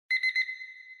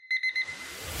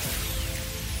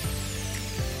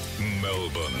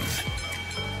Melbourne.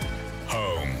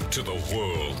 Home to the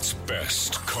world's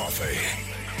best coffee.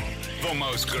 The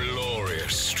most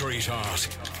glorious street art.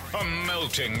 A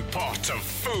melting pot of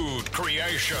food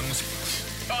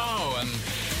creations. Oh,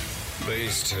 and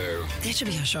these two. That should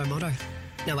be our show motto.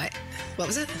 No, wait. What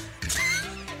was it?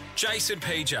 Jason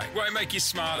PJ. Won't make you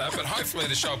smarter, but hopefully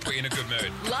the show will put you in a good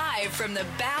mood. Live from the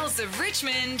bowels of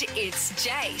Richmond, it's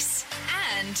Jace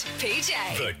and PJ.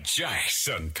 The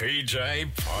Jason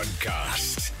PJ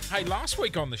Podcast. Hey, last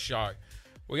week on the show,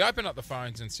 we opened up the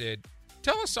phones and said,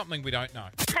 tell us something we don't know.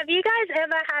 Have you guys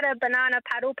ever had a banana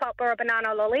paddle pop or a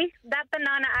banana lolly? That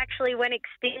banana actually went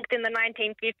extinct in the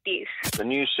 1950s. The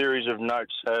new series of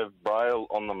notes have braille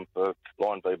on them for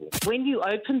blind people. When you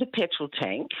open the petrol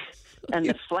tank and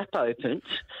the flap opens,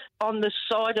 on the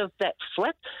side of that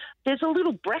flap, there's a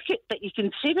little bracket that you can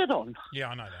set it on. Yeah,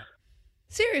 I know that.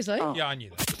 Seriously? Oh. Yeah, I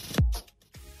knew that.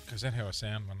 Is that how I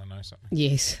sound when I know something?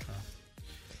 Yes.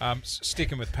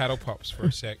 Sticking with paddle pops for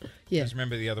a sec. Yeah. Because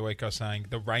remember the other week I was saying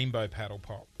the rainbow paddle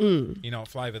pop. You know what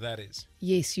flavour that is?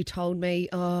 Yes, you told me.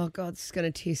 Oh, God, it's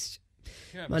going to test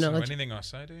Yeah, my listen to knowledge. anything I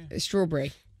say, do you?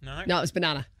 Strawberry. No. No, it was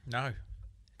banana. No.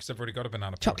 Because I've already got a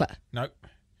banana pop. Chocolate. Nope.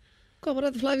 God, what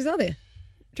other flavours are there?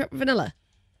 Chocolate vanilla.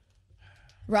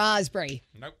 Raspberry.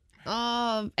 Nope.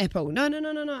 Oh, apple. No.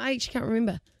 I actually can't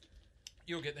remember.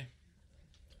 You'll get there.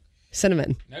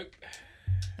 Cinnamon. Nope.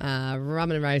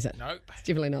 Rum and raisin. Nope. It's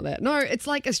definitely not that. No, it's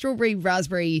like a strawberry,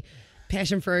 raspberry,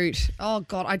 passion fruit. Oh,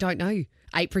 God, I don't know.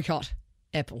 Apricot.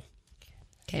 Apple.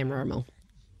 Caramel.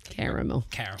 Caramel.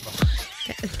 Caramel.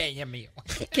 Gave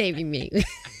me.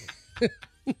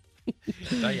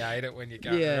 They ate it when you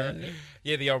go. Yeah.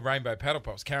 Yeah, the old rainbow paddle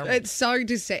pops. Caramel. It's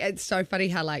so funny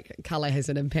how like colour has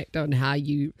an impact on how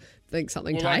you think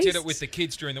something Well, tastes. I did it with the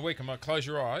kids during the week. I'm like, close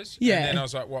your eyes. Yeah. And then I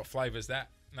was like, what flavour's that?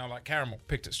 And they were like, caramel.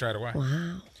 Picked it straight away.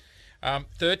 Wow.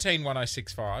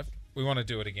 131065. We want to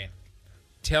do it again.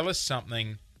 Tell us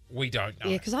something we don't know.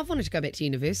 Yeah, because I've wanted to go back to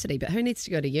university, but who needs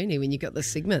to go to uni when you've got this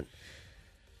segment?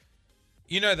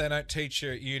 You know they don't teach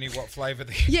you at uni what flavour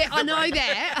the Yeah, I the know rainbow-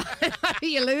 that.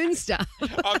 You learn stuff.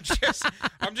 I'm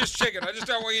just checking. I just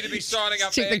don't want you to be signing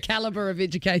up Check there. the calibre of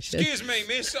education. Excuse me,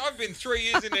 miss. I've been 3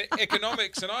 years in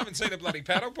economics and I haven't seen a bloody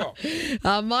paddle pop.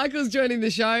 Michael's joining the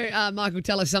show. Michael,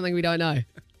 tell us something we don't know.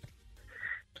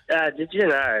 Did you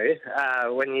know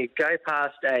when you go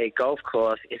past a golf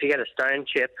course, if you get a stone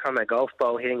chip from a golf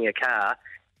ball hitting your car,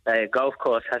 the golf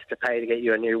course has to pay to get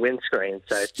you a new windscreen.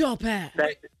 So, Stop it.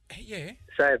 Yeah.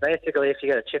 so basically, if you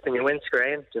get a chip in your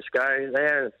windscreen, just go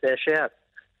there and it's their shout.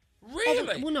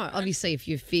 Really? Well, no, obviously if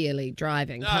you're fairly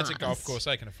driving No, it's a golf course.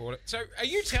 They can afford it. So are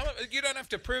you telling you don't have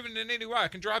to prove it in any way? I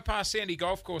can drive past Sandy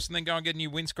Golf Course and then go and get a new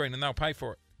windscreen and they'll pay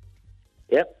for it.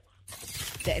 Yep.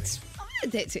 That's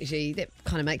actually, that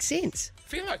kind of makes sense. I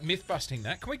feel like myth busting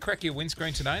that. Can we crack your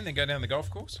windscreen today and then go down the golf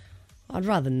course? I'd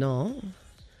rather not.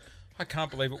 I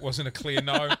can't believe it wasn't a clear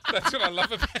no. That's what I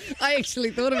love about it. I actually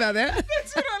thought about that.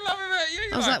 That's what I love about you.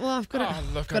 I was like, well,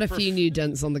 I've got a few new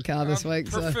dents on the car this week. I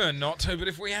So. prefer not to, but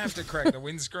if we have to crack the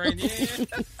windscreen, yeah.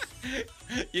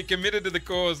 You're committed to the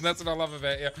cause, and that's what I love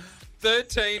about you.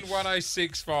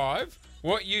 131065.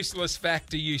 What useless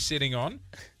fact are you sitting on?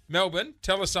 Melbourne,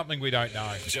 tell us something we don't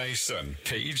know. Jason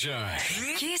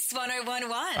PJ. Kiss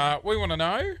 1011. We want to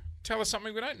know. Tell us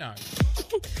something we don't know.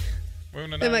 We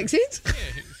want to know. That makes sense? Yeah.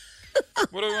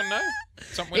 What do we want to know?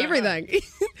 Something we don't know. Everything.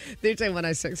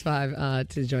 131065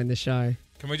 to join the show.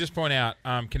 Can we just point out,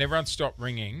 can everyone stop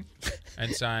ringing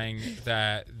and saying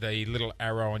that the little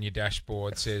arrow on your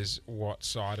dashboard says what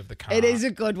side of the car? It is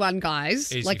a good one,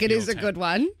 guys. Is Like, your it is fuel a good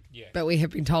one. Yeah. But we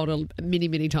have been told many,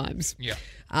 many times. Yeah.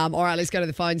 All right, let's go to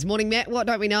the phones. Morning, Matt. What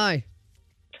don't we know?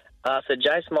 So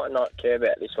Jace might not care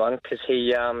about this one because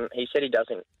he said he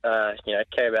doesn't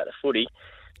care about the footy.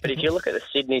 But if you look at the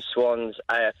Sydney Swans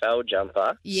AFL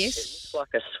jumper, Yes. it looks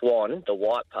like a swan, the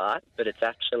white part, but it's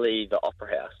actually the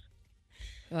Opera House.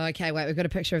 Okay, wait. We've got a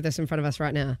picture of this in front of us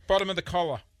right now. Bottom of the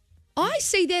collar. I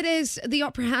see that as the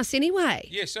Opera House anyway.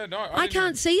 Yeah, so no. I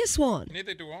can't see a swan.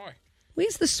 Neither do I.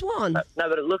 Where's the swan? No,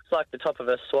 but it looks like the top of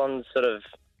a swan, sort of,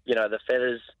 the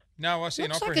feathers. No, I see an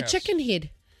Looks opera like a house. chicken head.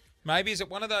 Maybe is it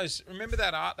one of those? Remember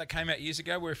that art that came out years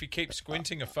ago, where if you keep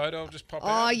squinting, a photo will just pop Oh,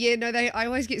 out. yeah, no, I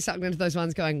always get sucked into those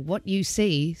ones going, what you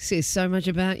see says so much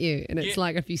about you. And it's Yeah.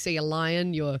 like if you see a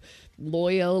lion, you're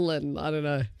loyal and I don't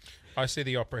know. I see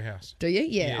the opera house. Do you?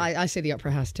 Yeah, Yeah. I see the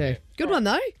Opera House too. Good one,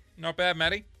 though. Not bad,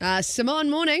 Maddie. Simone,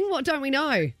 morning. What don't we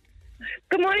know?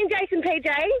 Good morning, Jason PJ.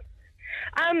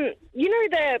 You know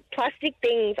the plastic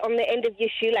things on the end of your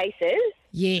shoelaces?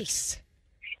 Yes.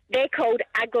 They're called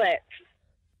aglets.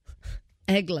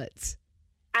 Aglets.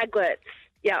 Aglets,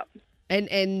 yeah.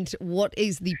 And what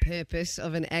is the purpose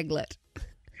of an egglet?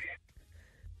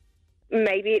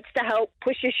 Maybe it's to help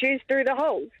push your shoes through the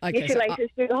holes. Okay, your so shoelaces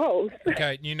through the holes.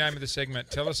 Okay, new name of the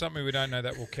segment. Tell us something we don't know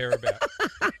that we'll care about.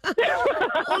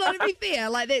 Well, no, to be fair,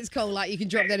 like that's cool. Like you can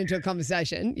drop that into a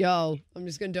conversation. Yo, I'm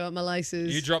just going to do it my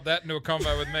laces. You drop that into a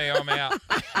convo with me, I'm out.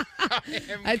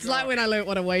 It's like when I learnt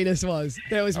what a weenus was.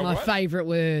 That was my what? favourite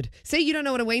word. See, you don't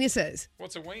know what a weenus is.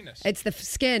 What's a weenus? It's the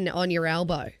skin on your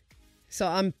elbow. So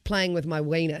I'm playing with my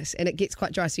weenus and it gets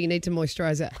quite dry, so you need to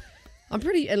moisturise it. I'm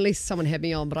pretty, unless someone had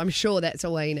me on, but I'm sure that's a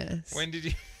weenus. When did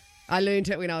you... I learned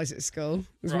it when I was at school. It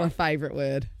was my Right. favourite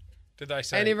word. Did they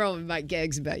say... And everyone would make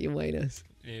gags about your weenus.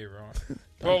 Yeah, right.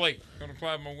 Polly, want to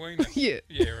play with my weenus? Yeah.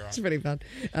 Yeah, It's right. pretty fun.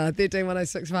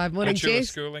 131065. Morning, Mature Jess.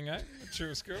 schooling, eh?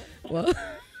 Mature school. Well,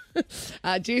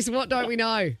 Jess, what don't we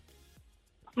know?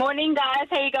 Morning, guys.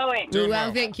 How you going? Doing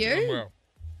well, thank you. Doing well.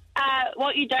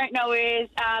 What you don't know is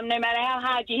no matter how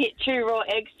hard you hit 2 raw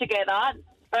eggs together,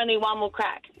 only one will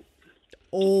crack.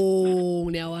 Oh,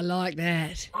 now I like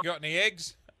that. You got any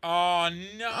eggs? Oh,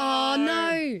 no. Oh,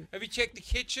 no. Have you checked the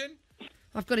kitchen?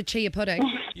 I've got a chia pudding.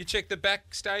 You checked the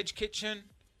backstage kitchen?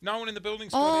 No one in the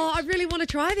building's Oh, got I eggs? really want to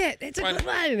try that. That's a good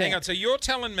one. Hang on. So you're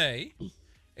telling me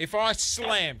if I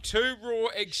slam 2 raw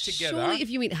eggs together, Surely if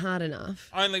you went hard enough.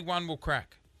 only one will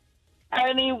crack?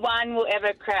 Only one will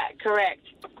ever crack. Correct.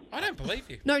 I don't believe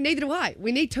you. No, neither do I.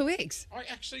 We need 2 eggs. I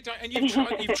actually don't. And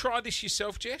you've tried this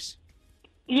yourself, Jess?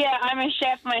 Yeah, I'm a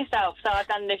chef myself, so I've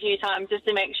done it a few times just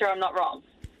to make sure I'm not wrong.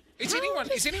 Is How anyone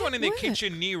does in that their work?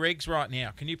 kitchen near eggs right now?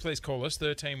 Can you please call us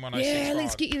 131065? Yeah,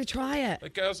 let's get you to try it.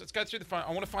 Like, girls, let's go through the phone.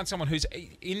 I want to find someone who's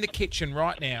in the kitchen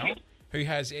right now who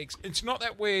has eggs. It's not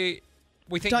that we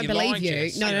think Don't you're believe lying, you.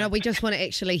 Jess, No, know. we just want to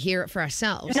actually hear it for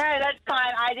ourselves. No, that's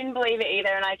fine. I didn't believe it either,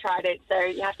 and I tried it, so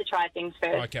you have to try things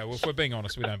first. Okay, well, if we're being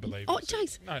honest, we don't believe Oh, it. so-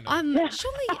 Jace, No.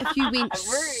 surely if you went Rude.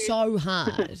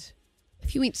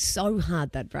 so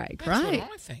hard, they'd break, That's right?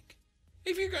 what I think.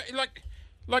 If you go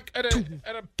like at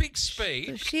a big The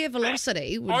speed, sheer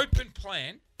velocity would... open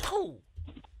plan, pull,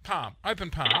 palm, open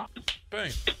palm, boom.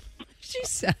 What did you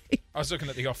say? I was looking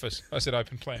at The Office. I said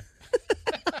open plan.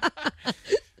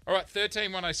 All right,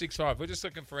 131065. We're just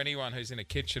looking for anyone who's in a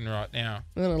kitchen right now.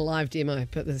 I'm on a live demo.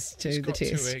 Put this to It's the got 2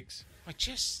 test. eggs.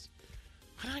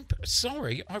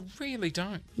 Sorry, I really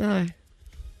don't. No.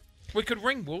 We could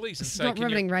ring Woolies and It's say, not can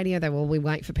riveting you... radio, though, while we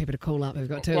wait for people to call up who've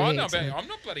got 2 Well, I eggs. know about it. I'm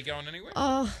not bloody going anywhere.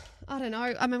 Oh, I don't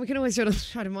know. I mean, we can always do it on the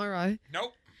show tomorrow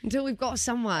Nope. until we've got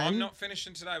someone. I'm not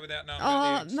finishing today without knowing about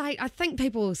Oh, the eggs. mate, I think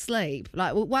people will sleep.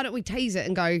 Like, well, why don't we tease it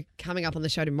and go, coming up on the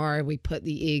show tomorrow, we put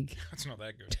the egg. That's not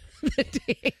that good.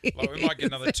 Like, we might get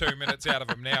another 2 minutes out of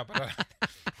them now, but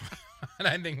I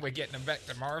don't think we're getting them back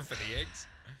tomorrow for the eggs.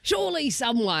 Surely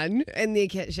someone in their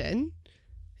kitchen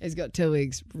has got 2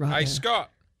 eggs right Hey, now.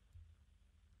 Scott,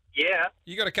 Yeah.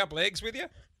 you got a couple of eggs with you?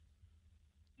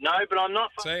 No, but I'm not.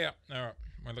 See ya. All right,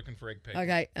 we're looking for egg people.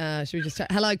 Okay, should we just...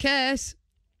 Hello, Cass.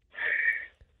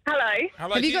 Hello.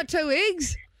 Hello, Have you do got 2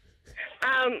 eggs?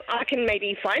 I can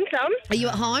maybe find some. Are you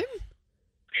at home?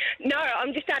 No,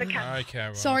 I'm just out of camp. Okay,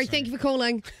 well, Sorry, thank you for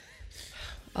calling.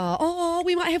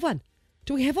 We might have one.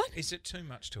 Do we have one? Is it too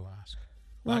much to ask?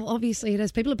 Well, obviously it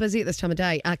is. People are busy at this time of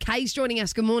day. Kay's joining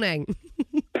us. Good morning.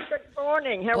 Good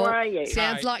morning. How are you?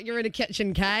 Sounds Hi. like you're in a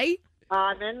kitchen, Kay.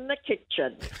 I'm in the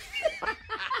kitchen.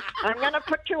 I'm going to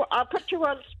I'll put you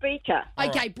on speaker.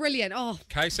 Okay, brilliant. Oh,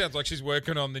 Kay sounds like she's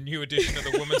working on the new edition of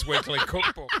the Women's Weekly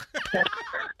Cookbook.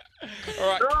 All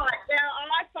right. Right, now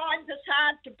I find this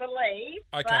hard to believe,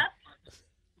 Okay. but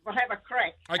we'll have a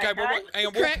crack. Okay, well, hang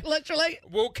on. crack, literally.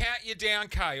 We'll count you down,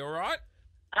 Kay, all right?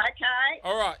 Okay,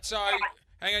 All right, so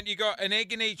hang on. You got an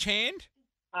egg in each hand?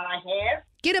 I have.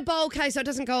 Get a bowl, Kay, so it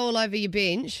doesn't go all over your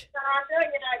bench. So I'm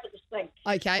doing it over the sink.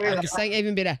 Okay, over the sink,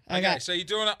 even better. Okay. So you're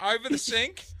doing it over the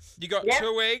sink. You got Yep.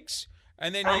 2 eggs,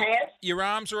 and then I have. your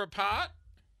arms are apart.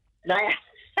 No.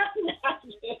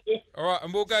 All right,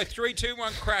 and we'll go 3, 2,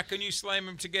 1, crack, and you slam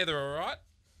them together, all right?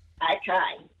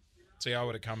 Okay. See, I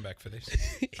would have come back for this.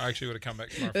 I actually would have come back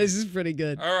tomorrow. This is pretty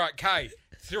good. All right, Kay.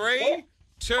 3,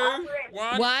 2,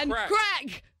 1, One, crack.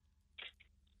 crack.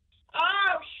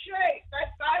 Oh, shoot. They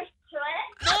both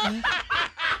cracked.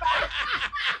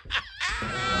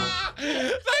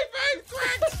 They both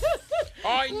cracked.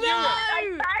 I knew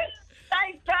it.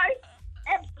 They both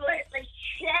absolutely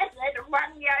shattered and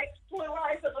one yolk flew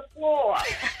over the floor.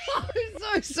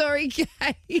 I'm so sorry,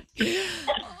 Kay.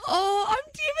 Oh, I'm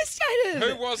devastated.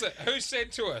 Who was it? Who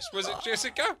said to us? Was it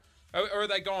Jessica? Or are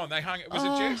they gone? They hung it. Was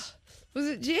it Jess? Was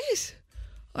it Jess?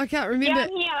 I can't remember.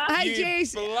 Yeah, I'm Hey, You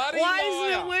Jess. bloody Why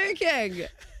isn't it liar. working?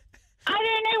 I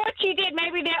don't know what you did.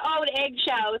 Maybe they're old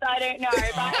eggshells. I don't know. But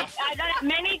I've done it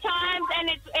many times, and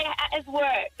it's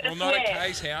Well, not at swear.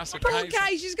 Kay's house. At Poor Kay's.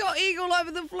 Kay, she's got egg all over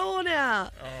the floor now.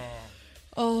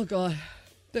 Oh, God.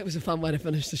 That was a fun way to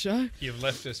finish the show. You've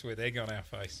left us with egg on our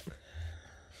face.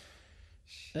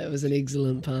 That was an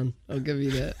excellent pun. I'll give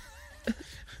you that.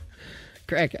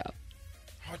 Crack up.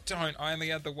 Oh, don't. I only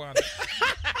had the one.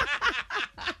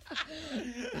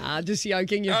 Just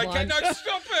yoking, you're Okay, fine. no,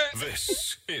 stop it.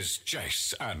 This is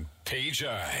Jace and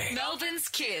PJ. Melbourne's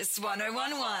Kiss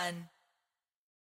 1011.